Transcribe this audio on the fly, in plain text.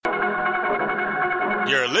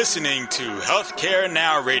You're listening to Healthcare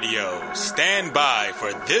Now Radio. Stand by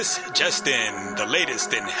for This Just In, the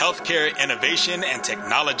latest in healthcare innovation and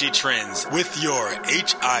technology trends with your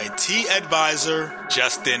HIT advisor,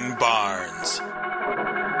 Justin Barnes.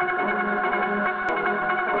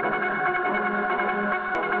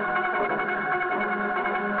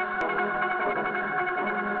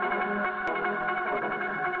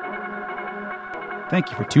 Thank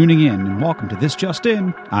you for tuning in and welcome to This Just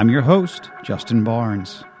In. I'm your host, Justin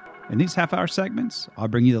Barnes. In these half-hour segments, I'll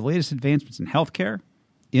bring you the latest advancements in healthcare,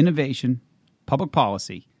 innovation, public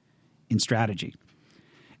policy, and strategy.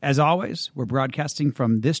 As always, we're broadcasting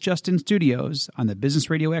from This Just In Studios on the Business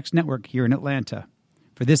Radio X network here in Atlanta.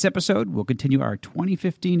 For this episode, we'll continue our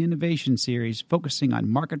 2015 innovation series focusing on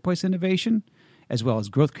marketplace innovation, as well as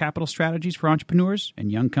growth capital strategies for entrepreneurs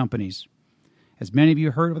and young companies. As many of you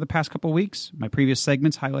heard over the past couple of weeks, my previous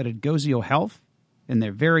segments highlighted Gozio Health and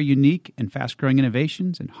their very unique and fast-growing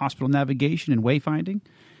innovations in hospital navigation and wayfinding,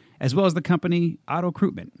 as well as the company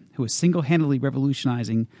AutoCruitment, who is single-handedly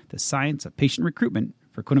revolutionizing the science of patient recruitment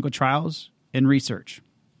for clinical trials and research.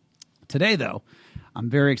 Today, though, I'm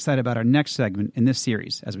very excited about our next segment in this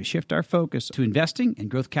series as we shift our focus to investing in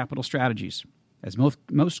growth capital strategies. As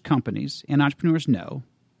most companies and entrepreneurs know,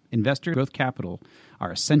 investor growth capital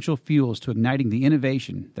are essential fuels to igniting the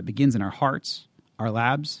innovation that begins in our hearts, our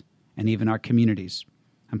labs, and even our communities.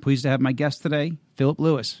 I'm pleased to have my guest today, Philip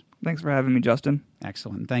Lewis. Thanks for having me, Justin.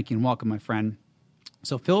 Excellent. Thank you and welcome, my friend.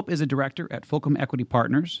 So Philip is a director at Fulcrum Equity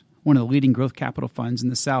Partners, one of the leading growth capital funds in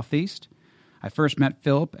the Southeast. I first met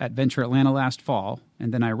Philip at Venture Atlanta last fall,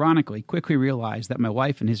 and then ironically quickly realized that my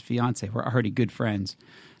wife and his fiance were already good friends.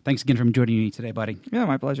 Thanks again for joining me today, buddy. Yeah,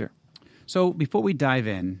 my pleasure. So before we dive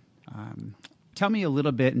in, tell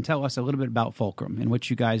us a little bit about Fulcrum and what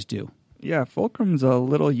you guys do. Yeah, Fulcrum's a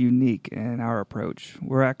little unique in our approach.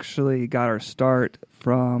 We're actually got our start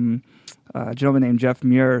from a gentleman named Jeff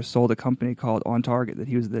Muir sold a company called On Target that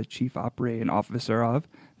he was the chief operating officer of.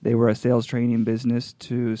 They were a sales training business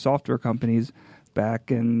to software companies back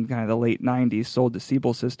in kind of the late 90s, sold to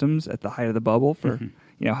Siebel Systems at the height of the bubble for,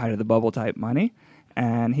 height of the bubble type money.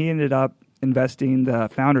 And he ended up investing the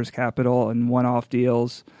founder's capital in one-off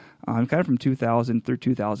deals kind of from 2000 through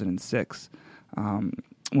 2006.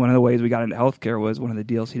 One of the ways we got into healthcare was one of the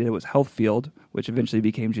deals he did was Healthfield, which eventually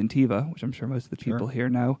became Gentiva, which I'm sure most of the people here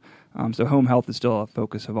know. So home health is still a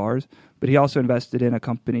focus of ours. But he also invested in a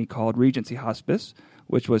company called Regency Hospice,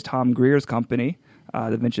 which was Tom Greer's company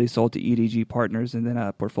that eventually sold to EDG Partners and then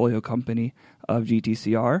a portfolio company of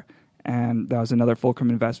GTCR. And that was another Fulcrum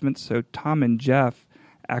investment. So Tom and Jeff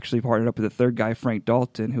actually partnered up with a third guy, Frank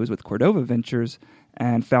Dalton, who was with Cordova Ventures,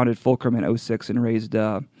 and founded Fulcrum in 2006 and raised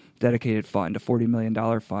a dedicated fund, a $40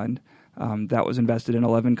 million fund. That was invested in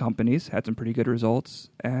 11 companies, had some pretty good results,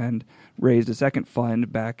 and raised a second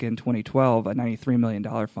fund back in 2012, a $93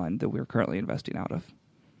 million fund that we're currently investing out of.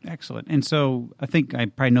 Excellent. And so I think I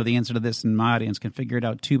probably know the answer to this, and my audience can figure it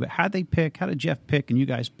out too, but how did Jeff pick and you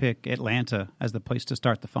guys pick Atlanta as the place to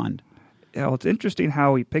start the fund? Yeah, well, it's interesting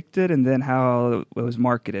how we picked it and then how it was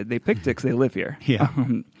marketed. They picked it because they live here. Yeah.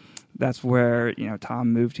 That's where,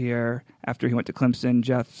 Tom moved here after he went to Clemson.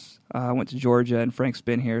 Jeff went to Georgia, and Frank's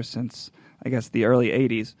been here since, I guess, the early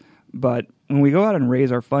 80s. But when we go out and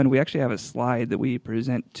raise our fund, we actually have a slide that we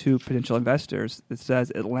present to potential investors that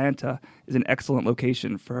says Atlanta is an excellent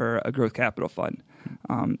location for a growth capital fund.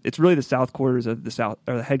 It's really the south quarters of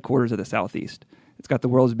the headquarters of the Southeast. It's got the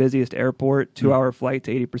world's busiest airport, 2-hour flight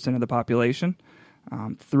to 80% of the population,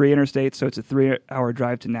 3 interstates, so it's a 3-hour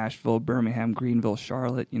drive to Nashville, Birmingham, Greenville,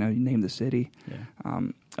 Charlotte, you name the city. Yeah.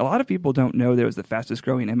 A lot of people don't know that it was the fastest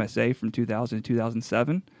growing MSA from 2000 to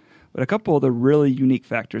 2007, but a couple of the really unique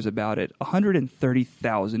factors about it,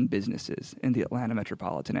 130,000 businesses in the Atlanta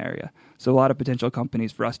metropolitan area, so a lot of potential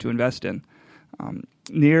companies for us to invest in.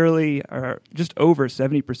 Just over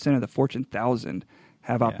 70% of the Fortune 1000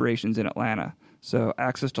 have operations in Atlanta. So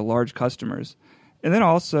access to large customers. And then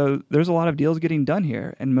also, there's a lot of deals getting done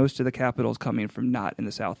here, and most of the capital is coming from not in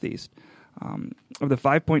the Southeast. Of the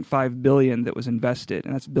 $5.5 billion that was invested,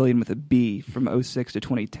 and that's billion with a B, from 2006 to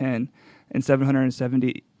 2010, in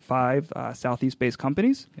 775 Southeast-based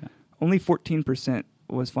companies, only 14%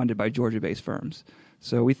 was funded by Georgia-based firms.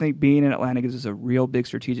 So we think being in Atlanta gives us a real big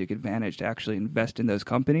strategic advantage to actually invest in those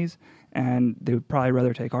companies, and they would probably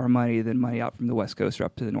rather take our money than money out from the West Coast or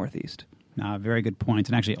up to the Northeast. Very good points.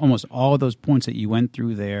 And actually, almost all of those points that you went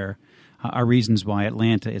through there are reasons why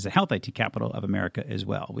Atlanta is a health IT capital of America as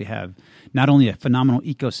well. We have not only a phenomenal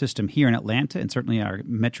ecosystem here in Atlanta and certainly our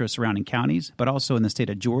metro surrounding counties, but also in the state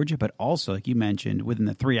of Georgia, but also, like you mentioned, within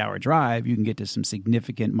the 3-hour drive, you can get to some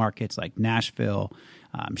significant markets like Nashville,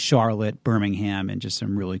 Charlotte, Birmingham, and just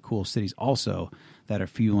some really cool cities also that are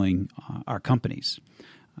fueling our companies.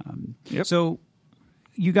 So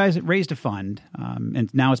you guys raised a fund,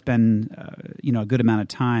 and now it's been a good amount of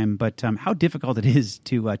time. But how difficult it is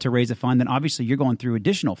to raise a fund? And obviously, you're going through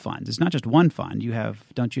additional funds. It's not just one fund.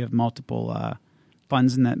 Don't you have multiple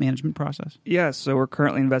funds in that management process? Yeah, so we're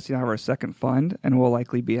currently investing out of our second fund, and we'll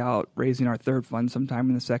likely be out raising our third fund sometime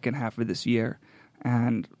in the second half of this year.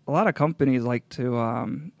 And a lot of companies like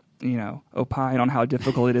to, opine on how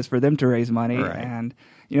difficult it is for them to raise money. Right. And,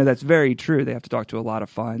 that's very true. They have to talk to a lot of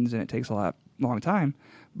funds, and it takes a long time.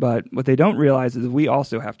 But what they don't realize is we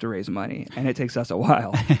also have to raise money, and it takes us a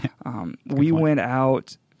while. We went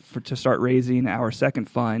out to start raising our second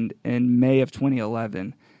fund in May of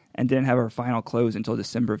 2011 and didn't have our final close until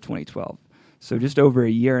December of 2012. So just over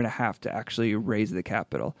a year and a half to actually raise the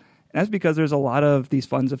capital. And that's because there's a lot of these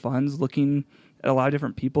funds of funds looking at a lot of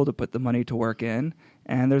different people to put the money to work in.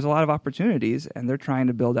 And there's a lot of opportunities, and they're trying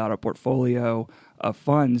to build out a portfolio of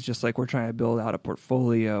funds just like we're trying to build out a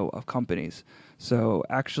portfolio of companies. So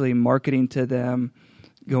actually marketing to them,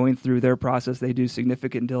 going through their process, they do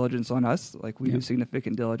significant diligence on us, like we do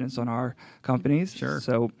significant diligence on our companies. Sure.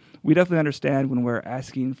 So we definitely understand when we're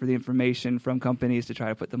asking for the information from companies to try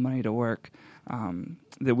to put the money to work,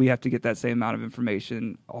 that we have to get that same amount of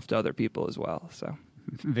information off to other people as well. So,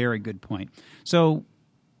 very good point. So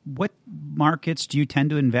what markets do you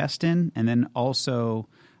tend to invest in? And then also,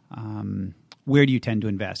 where do you tend to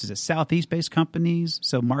invest? Is it Southeast-based companies,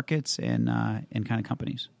 so markets and kind of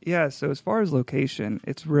companies? Yeah, so as far as location,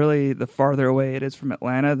 it's really the farther away it is from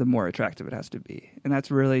Atlanta, the more attractive it has to be. And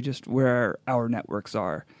that's really just where our networks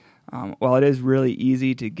are. While it is really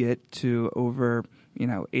easy to get to over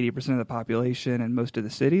 80% of the population in most of the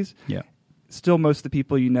cities, still most of the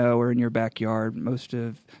people are in your backyard, most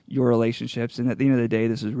of your relationships. And at the end of the day,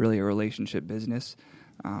 this is really a relationship business.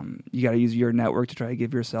 You got to use your network to try to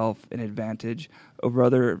give yourself an advantage over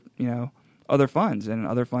other funds, and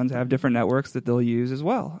other funds have different networks that they'll use as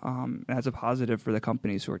well. And that's a positive for the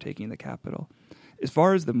companies who are taking the capital. As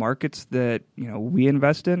far as the markets that we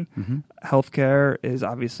invest in, healthcare is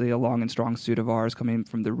obviously a long and strong suit of ours, coming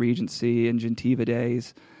from the Regency and Gentiva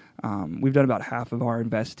days. We've done about half of our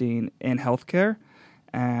investing in healthcare,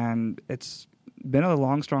 and it's been a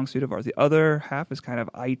long, strong suit of ours. The other half is kind of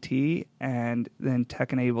IT and then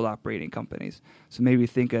tech-enabled operating companies. So maybe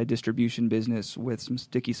think a distribution business with some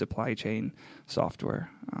sticky supply chain software.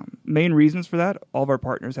 Main reasons for that, all of our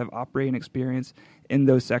partners have operating experience in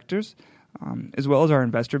those sectors, as well as our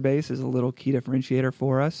investor base is a little key differentiator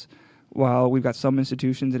for us. While we've got some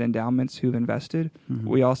institutions and endowments who've invested,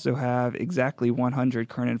 we also have exactly 100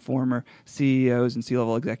 current and former CEOs and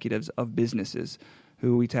C-level executives of businesses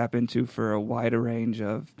who we tap into for a wider range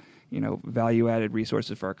of, value-added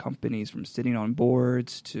resources for our companies, from sitting on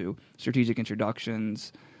boards to strategic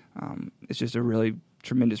introductions. It's just a really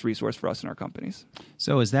tremendous resource for us and our companies.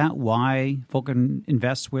 So is that why Vulcan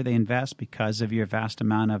invests where they invest? Because of your vast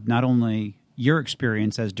amount of not only your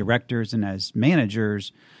experience as directors and as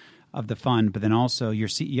managers of the fund, but then also your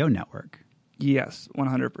CEO network? Yes,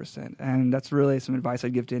 100%. And that's really some advice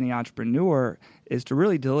I'd give to any entrepreneur, is to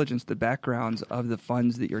really diligence the backgrounds of the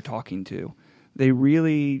funds that you're talking to. You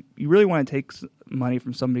really want to take money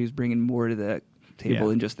from somebody who's bringing more to the table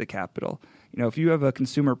than just the capital. If you have a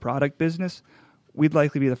consumer product business, we'd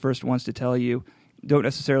likely be the first ones to tell you, don't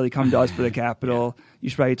necessarily come to us for the capital. You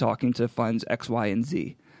should probably be talking to funds X, Y, and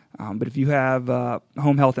Z. But if you have a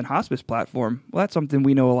home health and hospice platform, well, that's something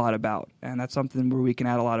we know a lot about. And that's something where we can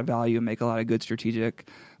add a lot of value and make a lot of good strategic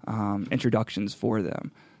introductions for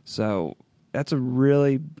them. So that's a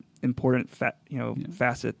really important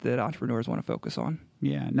facet that entrepreneurs want to focus on.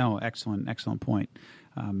 Yeah, no, excellent point.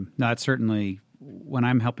 No, that's certainly, when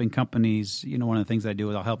I'm helping companies, one of the things I do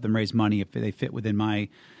is I'll help them raise money if they fit within my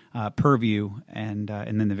purview, and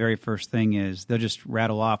then the very first thing is they'll just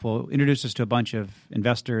rattle off, well, introduce us to a bunch of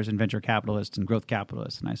investors and venture capitalists and growth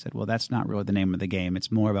capitalists. And I said, well, that's not really the name of the game.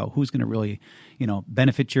 It's more about who's going to really,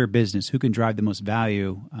 benefit your business, who can drive the most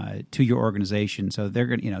value to your organization. So they're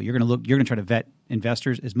going, you're going to try to vet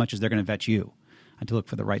investors as much as they're going to vet you, and to look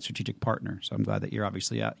for the right strategic partner. So I'm glad that you're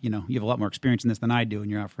obviously, you have a lot more experience in this than I do,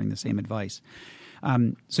 and you're offering the same advice.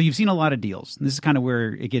 So you've seen a lot of deals. And this is kind of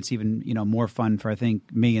where it gets even more fun for, I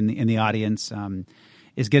think, me and in the audience,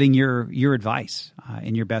 is getting your advice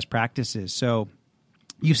and your best practices. So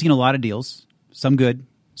you've seen a lot of deals, some good,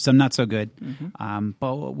 some not so good.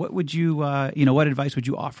 But what would you what advice would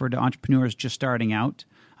you offer to entrepreneurs just starting out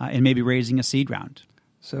and maybe raising a seed round?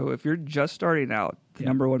 So if you're just starting out, the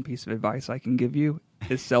number one piece of advice I can give you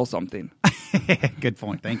is sell something. Good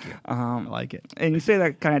point. Thank you. I like it. And you say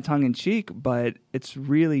that kind of tongue in cheek, but it's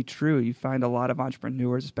really true. You find a lot of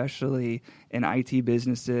entrepreneurs, especially in IT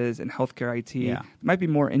businesses and healthcare IT, might be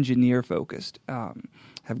more engineer focused,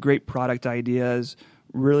 have great product ideas,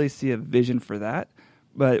 really see a vision for that.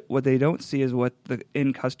 But what they don't see is what the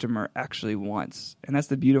end customer actually wants. And that's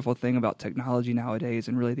the beautiful thing about technology nowadays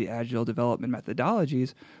and really the agile development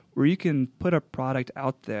methodologies, where you can put a product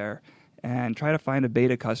out there and try to find a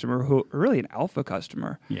beta customer, or really an alpha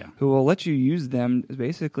customer, who will let you use them as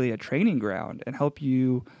basically a training ground and help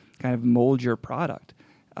you kind of mold your product.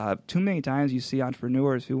 Too many times you see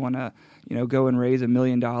entrepreneurs who want to, go and raise $1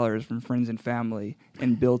 million from friends and family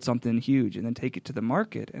and build something huge and then take it to the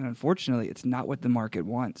market. And unfortunately, it's not what the market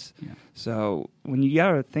wants. Yeah. So when you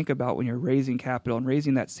got to think about when you're raising capital and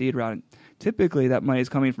raising that seed round, typically that money is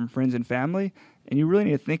coming from friends and family. And you really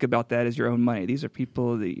need to think about that as your own money. These are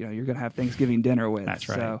people that you're going to have Thanksgiving dinner with. That's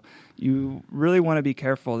right. So you really want to be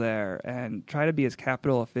careful there and try to be as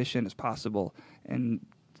capital efficient as possible and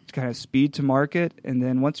kind of speed to market. And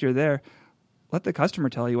then once you're there, let the customer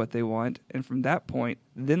tell you what they want. And from that point,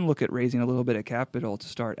 then look at raising a little bit of capital to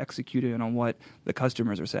start executing on what the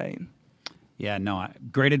customers are saying. Yeah, no,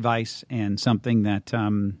 great advice and something that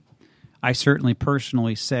I certainly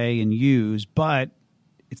personally say and use, but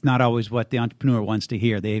it's not always what the entrepreneur wants to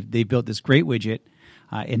hear. They built this great widget,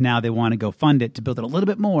 and now they want to go fund it to build it a little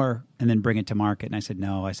bit more and then bring it to market. And I said,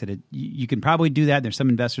 no. I said, you can probably do that. There's some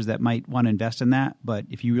investors that might want to invest in that, but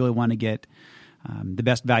if you really want to get the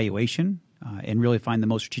best valuation and really find the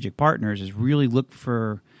most strategic partners, is really look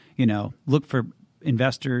for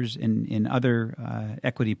investors and other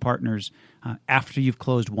equity partners after you've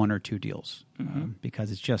closed one or two deals, because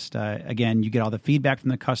it's just again, you get all the feedback from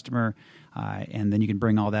the customer, and then you can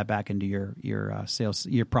bring all that back into your sales,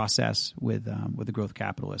 your process with the growth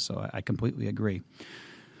capitalist. So I completely agree.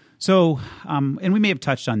 So and we may have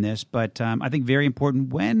touched on this, but I think very important,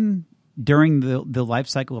 when during the life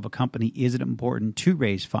cycle of a company is it important to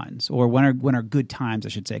raise funds, or when are good times, I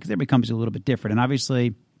should say, because every company's a little bit different. And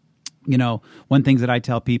obviously, one thing that I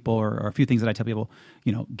tell people, or a few things that I tell people,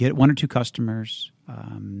 get one or two customers,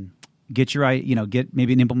 get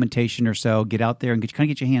maybe an implementation or so, get out there and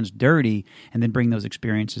get your hands dirty, and then bring those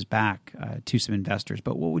experiences back to some investors.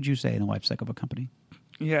 But what would you say in the life cycle of a company?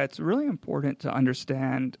 Yeah, it's really important to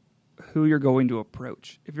understand who you're going to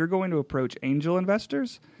approach. If you're going to approach angel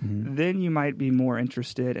investors, then you might be more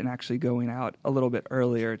interested in actually going out a little bit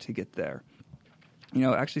earlier to get there.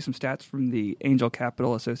 Actually some stats from the Angel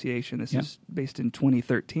Capital Association. This is based in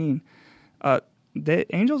 2013.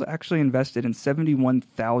 The angels actually invested in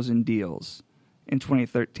 71,000 deals in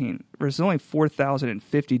 2013 versus only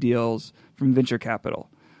 4,050 deals from venture capital.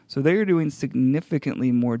 So they are doing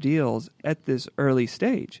significantly more deals at this early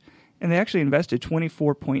stage. And they actually invested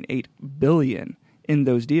 $24.8 billion in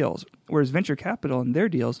those deals, whereas venture capital in their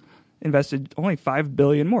deals invested only $5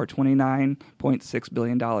 billion more, $29.6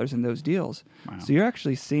 billion in those deals. Wow. So you're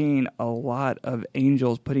actually seeing a lot of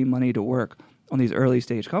angels putting money to work on these early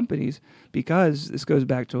stage companies, because this goes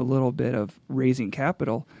back to a little bit of raising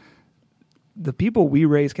capital. The people we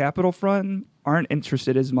raise capital from aren't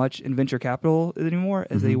interested as much in venture capital anymore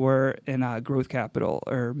as they were in growth capital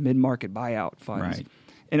or mid-market buyout funds. Right.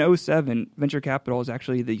 In 2007, venture capital is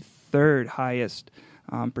actually the third highest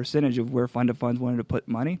percentage of where fund of funds wanted to put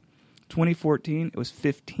money. 2014, it was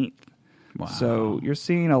 15th. Wow. So you're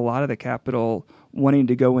seeing a lot of the capital wanting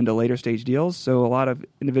to go into later stage deals. So a lot of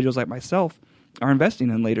individuals like myself are investing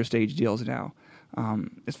in later stage deals now.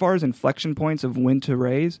 As far as inflection points of when to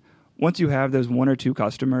raise, once you have those one or two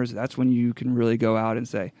customers, that's when you can really go out and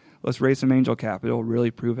say, let's raise some angel capital, really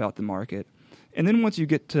prove out the market. And then once you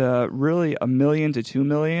get to really $1 million to $2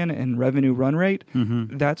 million in revenue run rate,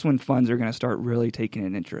 that's when funds are going to start really taking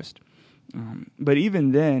an interest. But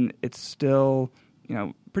even then, it's still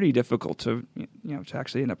pretty difficult to to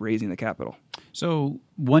actually end up raising the capital. So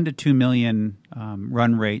 1 to 2 million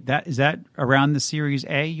run rate. Is that around the Series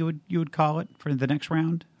A? You would call it for the next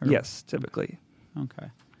round? Or? Yes, typically. Okay,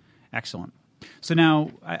 excellent. So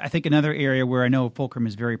now I think another area where I know Fulcrum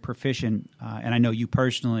is very proficient, and I know you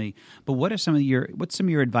personally, but what's some of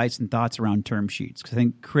your advice and thoughts around term sheets? Because I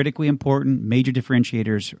think critically important, major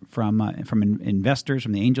differentiators from investors,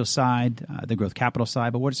 from the angel side, the growth capital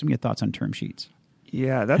side. But what are some of your thoughts on term sheets?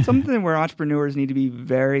 Yeah, that's something where entrepreneurs need to be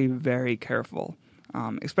very, very careful.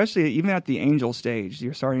 Especially even at the angel stage,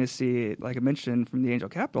 you're starting to see, like I mentioned, from the Angel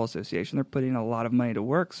Capital Association, they're putting a lot of money to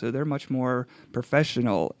work, so they're much more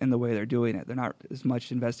professional in the way they're doing it. They're not as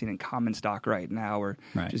much investing in common stock right now or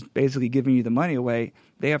just basically giving you the money away.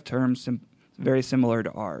 They have terms very similar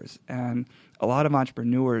to ours. And a lot of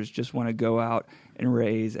entrepreneurs just want to go out and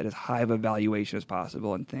raise at as high of a valuation as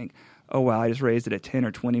possible and think, oh, well, I just raised at a $10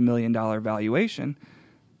 or $20 million valuation.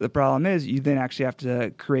 The problem is you then actually have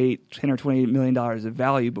to create $10 or $20 million of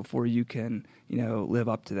value before you can, live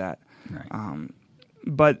up to that. Right.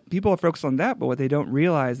 But people are focused on that, but what they don't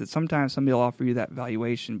realize that sometimes somebody will offer you that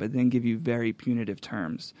valuation, but then give you very punitive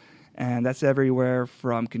terms. And that's everywhere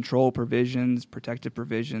from control provisions, protective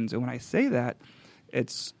provisions. And when I say that,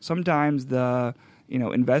 it's sometimes the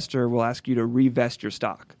investor will ask you to revest your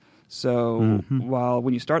stock. So while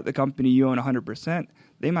when you start the company you own 100%,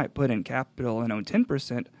 they might put in capital and own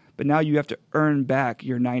 10%, but now you have to earn back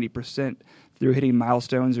your 90% through hitting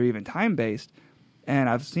milestones or even time-based. And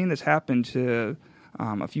I've seen this happen to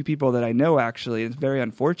a few people that I know, actually. It's very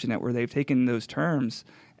unfortunate where they've taken those terms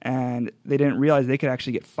and they didn't realize they could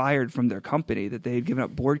actually get fired from their company, that they've given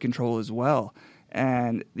up board control as well.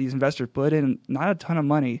 And these investors put in not a ton of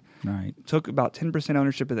money, Right. took about 10%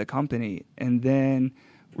 ownership of the company, and then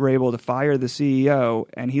were able to fire the CEO,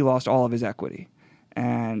 and he lost all of his equity.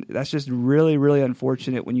 And that's just really, really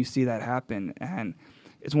unfortunate when you see that happen. And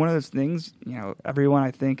it's one of those things, everyone I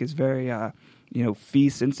think is very fee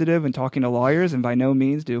sensitive and talking to lawyers, and by no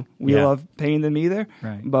means do we love paying them either.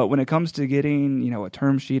 Right. But when it comes to getting, a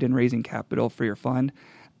term sheet and raising capital for your fund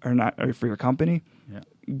or for your company,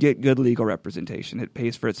 get good legal representation. It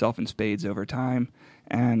pays for itself in spades over time,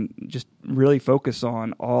 and just really focus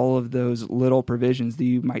on all of those little provisions that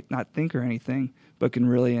you might not think are anything, but can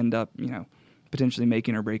really end up, potentially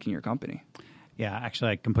making or breaking your company. Yeah,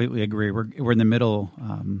 actually, I completely agree. We're in the middle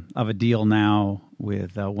of a deal now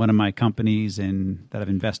with one of my companies that I've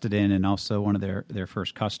invested in, and also one of their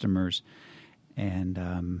first customers.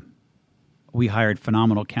 And we hired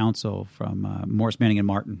phenomenal counsel from Morris, Manning and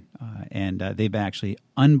Martin, and they've been actually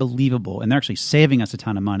unbelievable. And they're actually saving us a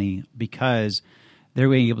ton of money because they're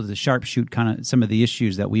being able to sharpshoot kind of some of the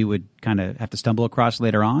issues that we would kind of have to stumble across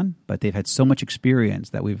later on. But they've had so much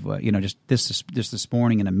experience that we've, just this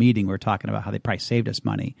morning in a meeting, we were talking about how they probably saved us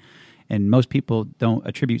money. And most people don't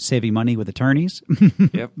attribute saving money with attorneys,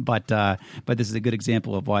 Yep. but this is a good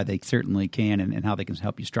example of why they certainly can and how they can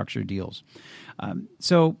help you structure deals.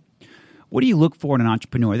 So what do you look for in an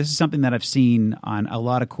entrepreneur? This is something that I've seen on a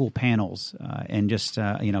lot of cool panels. And just,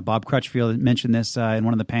 Bob Crutchfield mentioned this in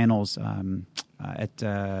one of the panels at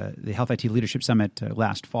the Health IT Leadership Summit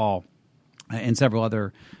last fall, and several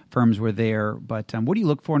other firms were there. But what do you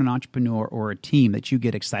look for in an entrepreneur or a team that you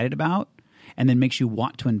get excited about and then makes you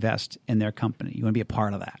want to invest in their company? You want to be a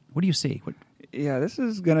part of that. What do you see? Yeah, this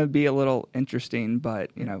is going to be a little interesting, but,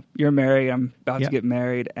 you're married, I'm about to get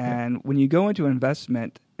married, and when you go into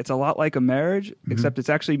investment, it's a lot like a marriage, except it's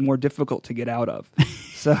actually more difficult to get out of.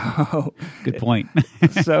 So, Good point.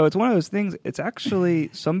 So it's one of those things, it's actually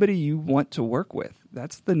somebody you want to work with.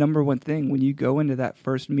 That's the number one thing when you go into that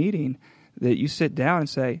first meeting, that you sit down and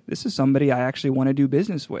say, this is somebody I actually want to do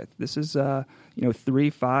business with. This is, 3,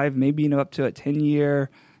 5, maybe up to a 10-year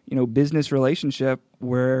business relationship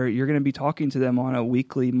where you're going to be talking to them on a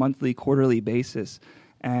weekly, monthly, quarterly basis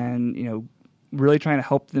and, really trying to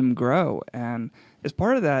help them grow. And as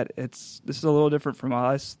part of that, this is a little different from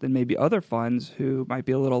us than maybe other funds who might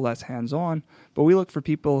be a little less hands-on, but we look for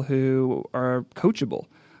people who are coachable.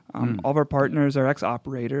 All of our partners are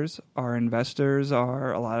ex-operators. Our investors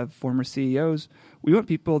are a lot of former CEOs. We want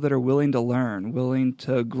people that are willing to learn, willing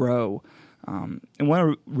to grow, and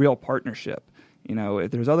want a real partnership.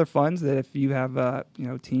 If there's other funds that if you have a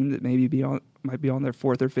team that might be on their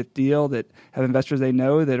fourth or fifth deal that have investors they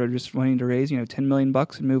know that are just wanting to raise $10 million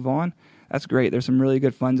and move on, that's great. There's some really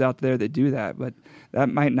good funds out there that do that, but that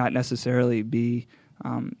might not necessarily be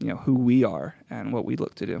who we are and what we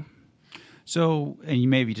look to do. So, and you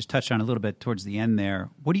maybe just touched on a little bit towards the end there.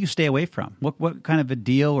 What do you stay away from? What kind of a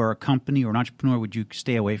deal or a company or an entrepreneur would you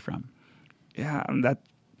stay away from? Yeah, that's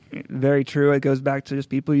very true. It goes back to just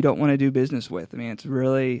people you don't want to do business with. I mean, it's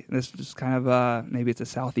really, this is kind of maybe it's a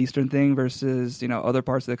southeastern thing versus, other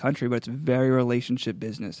parts of the country, but it's very relationship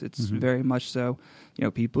business. It's very much so,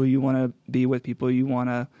 people you want to be with, people you want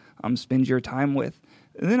to spend your time with.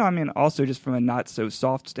 And then, also just from a not so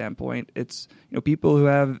soft standpoint, it's, people who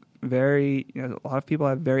have a lot of people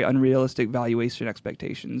have very unrealistic valuation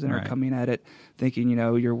expectations and are coming at it thinking,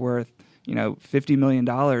 you're worth, $50 million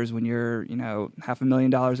when you're,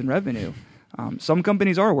 $500,000 in revenue. Some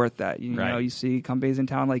companies are worth that. You see companies in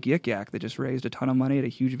town like Yik Yak that just raised a ton of money at a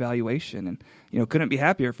huge valuation and, couldn't be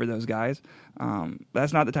happier for those guys.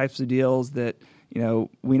 That's not the types of deals that,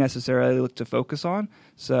 we necessarily look to focus on.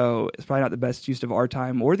 So it's probably not the best use of our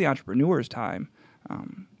time or the entrepreneur's time.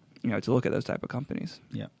 to look at those type of companies.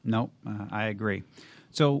 Yeah, no, I agree.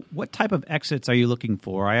 So what type of exits are you looking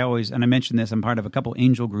for? And I mentioned this, I'm part of a couple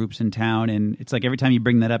angel groups in town, and it's like every time you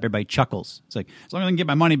bring that up, everybody chuckles. It's like, as long as I can get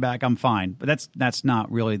my money back, I'm fine. But that's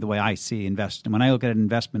not really the way I see investing. When I look at an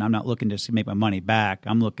investment, I'm not looking just to make my money back.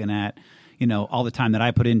 I'm looking at, all the time that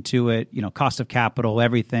I put into it, cost of capital,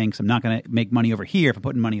 everything. Because I'm not going to make money over here if I'm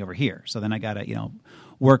putting money over here. So then I got to,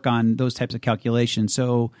 work on those types of calculations.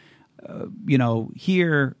 So,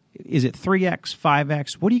 here, is it 3X,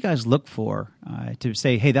 5X? What do you guys look for to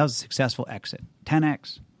say, hey, that was a successful exit?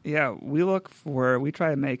 10X? Yeah, we try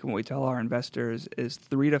to make, what we tell our investors is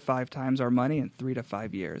 3 to 5 times our money in 3 to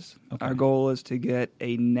 5 years. Okay. Our goal is to get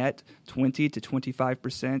a net 20 to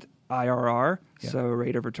 25% IRR, so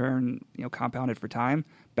rate of return, compounded for time,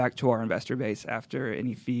 back to our investor base after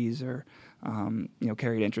any fees or,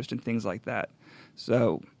 carried interest and things like that.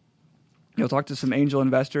 So you'll talk to some angel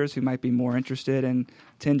investors who might be more interested in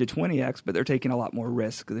 10 to 20X, but they're taking a lot more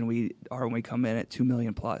risk than we are when we come in at $2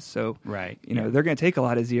 million plus. So, they're going to take a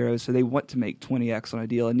lot of zeros, so they want to make 20X on a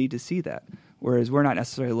deal and need to see that. Whereas we're not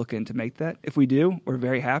necessarily looking to make that. If we do, we're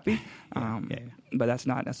very happy. But that's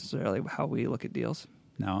not necessarily how we look at deals.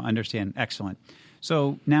 No, understand. Excellent.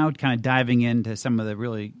 So now kind of diving into some of the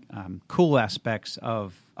really cool aspects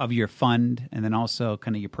of your fund and then also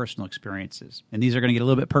kind of your personal experiences. And these are going to get a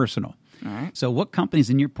little bit personal. All right. So what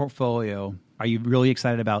companies in your portfolio are you really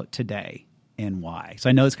excited about today and why? So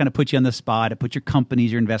I know it's kind of put you on the spot. It puts your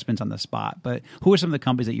companies, your investments on the spot. But who are some of the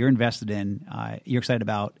companies that you're invested in, you're excited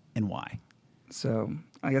about, and why? So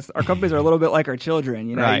I guess our companies are a little bit like our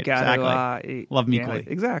children. Right, you gotta, exactly. Love them equally.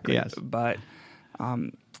 Exactly. Yes. But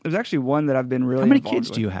there's actually one that I've been really How many involved kids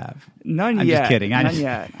with. do you have? None I'm yet. Just kidding. None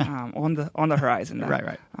yet. On the horizon. Now.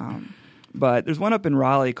 Right. But there's one up in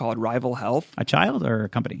Raleigh called Rival Health. A child or a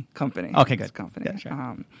company? Company. Okay, good. It's company. Yeah,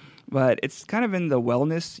 sure. But it's kind of in the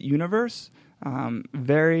wellness universe.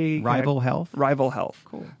 Rival Health? Rival Health.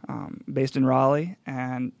 Cool. Based in Raleigh.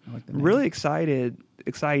 And like the name. really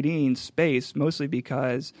exciting space, mostly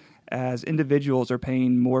because as individuals are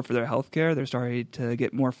paying more for their health care, they're starting to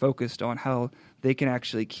get more focused on how they can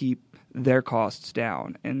actually keep their costs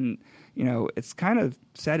down. And it's kind of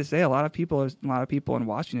sad to say a lot of people in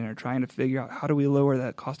Washington are trying to figure out how do we lower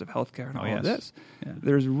the cost of healthcare and all of this. Yeah.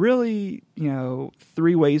 There's really,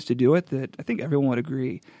 3 ways to do it that I think everyone would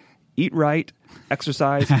agree. Eat right,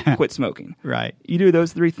 exercise, quit smoking. Right. You do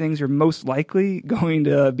those 3 things, you're most likely going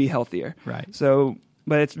to be healthier. Right. So,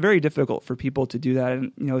 but it's very difficult for people to do that.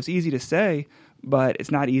 And, it's easy to say, but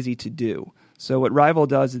it's not easy to do. So what Rival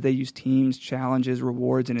does is they use teams, challenges,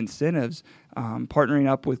 rewards, and incentives, partnering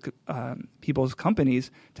up with people's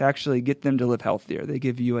companies to actually get them to live healthier. They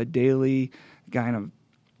give you a daily kind of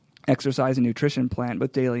exercise and nutrition plan,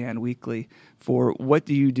 both daily and weekly, for what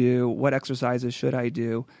do you do, what exercises should I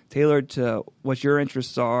do, tailored to what your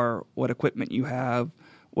interests are, what equipment you have,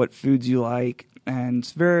 what foods you like. And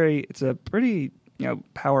it's a pretty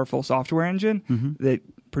powerful software engine that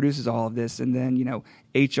produces all of this. And then,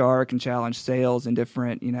 HR can challenge sales in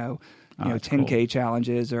different, 10K cool.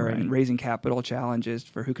 challenges or Right. raising capital challenges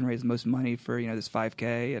for who can raise the most money for, this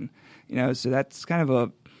 5K. And, so that's kind of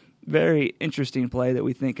a very interesting play that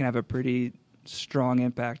we think can have a pretty strong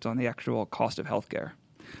impact on the actual cost of healthcare.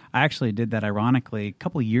 I actually did that ironically a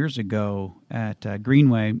couple of years ago at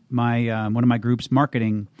Greenway. One of my groups,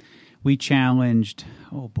 marketing, we challenged,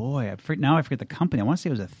 I forget the company. I want to say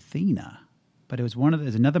it was Athena, but it was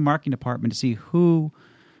there's another marketing department to see who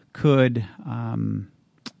could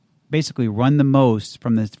basically run the most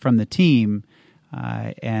from the team,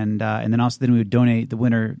 and then we would donate. The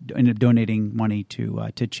winner ended up donating money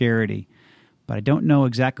to charity. But I don't know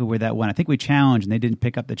exactly where that went. I think we challenged, and they didn't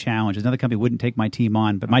pick up the challenge. Another company wouldn't take my team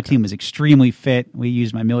on, but my team was extremely fit. We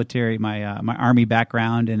used my military, my Army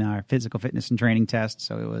background in our physical fitness and training test,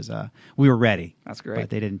 so it was we were ready. That's great. But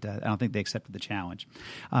they didn't. I don't think they accepted the challenge.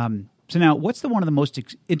 So now, what's one of the most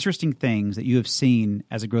interesting things that you have seen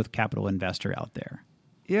as a growth capital investor out there?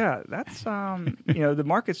 Yeah, that's, the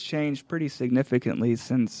market's changed pretty significantly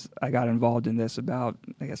since I got involved in this about,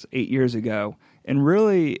 8 years ago. And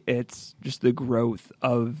really, it's just the growth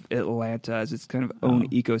of Atlanta as its kind of own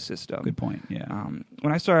ecosystem. Good point, yeah.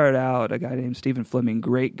 When I started out, a guy named Stephen Fleming,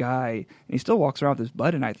 great guy, and he still walks around with his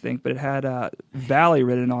button, I think, but it had Valley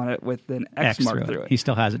written on it with an X mark through it. He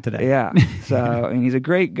still has it today. Yeah, so, he's a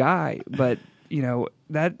great guy, but,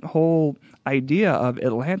 that whole idea of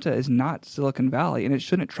Atlanta is not Silicon Valley, and it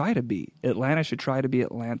shouldn't try to be. Atlanta should try to be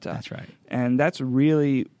Atlanta. That's right. And that's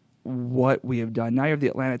really what we have done. Now you have the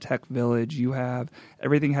Atlanta Tech Village. You have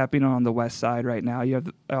everything happening on the west side right now. You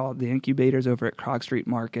have the incubators over at Krog Street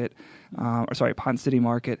Market, Pond City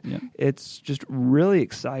Market. Yeah. It's just really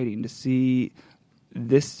exciting to see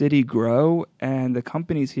this city grow and the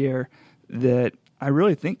companies here that I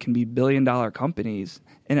really think can be billion-dollar companies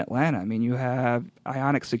in Atlanta. I mean, you have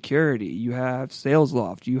Ionic Security, you have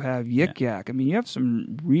SalesLoft, you have Yik Yak. I mean, you have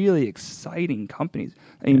some really exciting companies.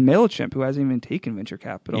 I mean, MailChimp, who hasn't even taken venture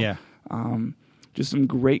capital. Yeah. Just some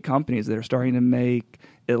great companies that are starting to make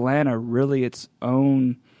Atlanta really its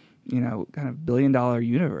own, kind of billion-dollar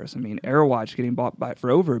universe. I mean, AirWatch getting bought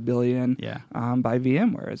for over $1 billion by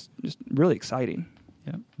VMware. It's just really exciting.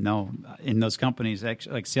 Yeah. No, in those companies,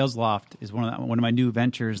 actually, like SalesLoft is one of my new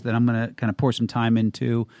ventures that I'm going to kind of pour some time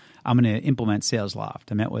into. I'm going to implement SalesLoft.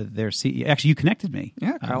 I met with their CEO. Actually, you connected me.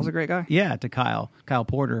 Yeah, Kyle's a great guy. Yeah, to Kyle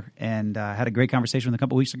Porter, and had a great conversation with him a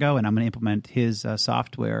couple weeks ago. And I'm going to implement his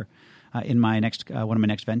software in my next one of my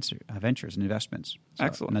next ventures and investments. So,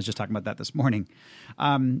 excellent. And I was just talking about that this morning.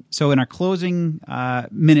 So in our closing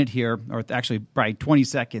minute here, or actually probably 20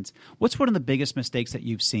 seconds, what's one of the biggest mistakes that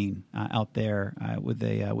you've seen out there with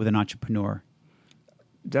an entrepreneur?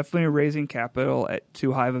 Definitely raising capital at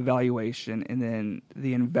too high of a valuation, and then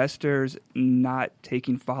the investors not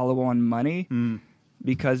taking follow-on money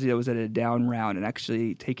because it was at a down round and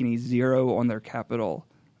actually taking a zero on their capital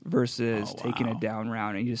versus taking a down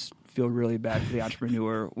round. And you just feel really bad for the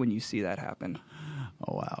entrepreneur when you see that happen.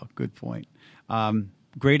 Oh, wow. Good point.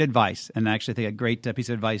 Great advice, and I actually think a great piece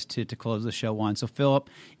of advice to close the show on. So, Philip,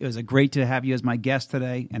 it was great to have you as my guest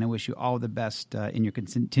today, and I wish you all the best in your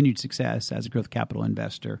continued success as a growth capital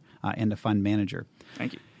investor and a fund manager.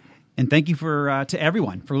 Thank you. And thank you to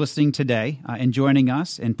everyone for listening today and joining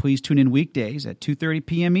us. And please tune in weekdays at 2:30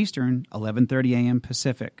 p.m. Eastern, 11:30 a.m.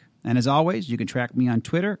 Pacific. And as always, you can track me on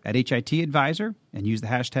Twitter at HIT Advisor and use the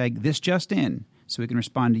hashtag ThisJustIn so we can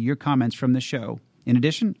respond to your comments from the show. In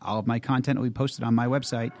addition, all of my content will be posted on my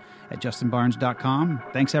website at justinbarnes.com.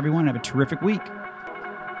 Thanks, everyone. Have a terrific week.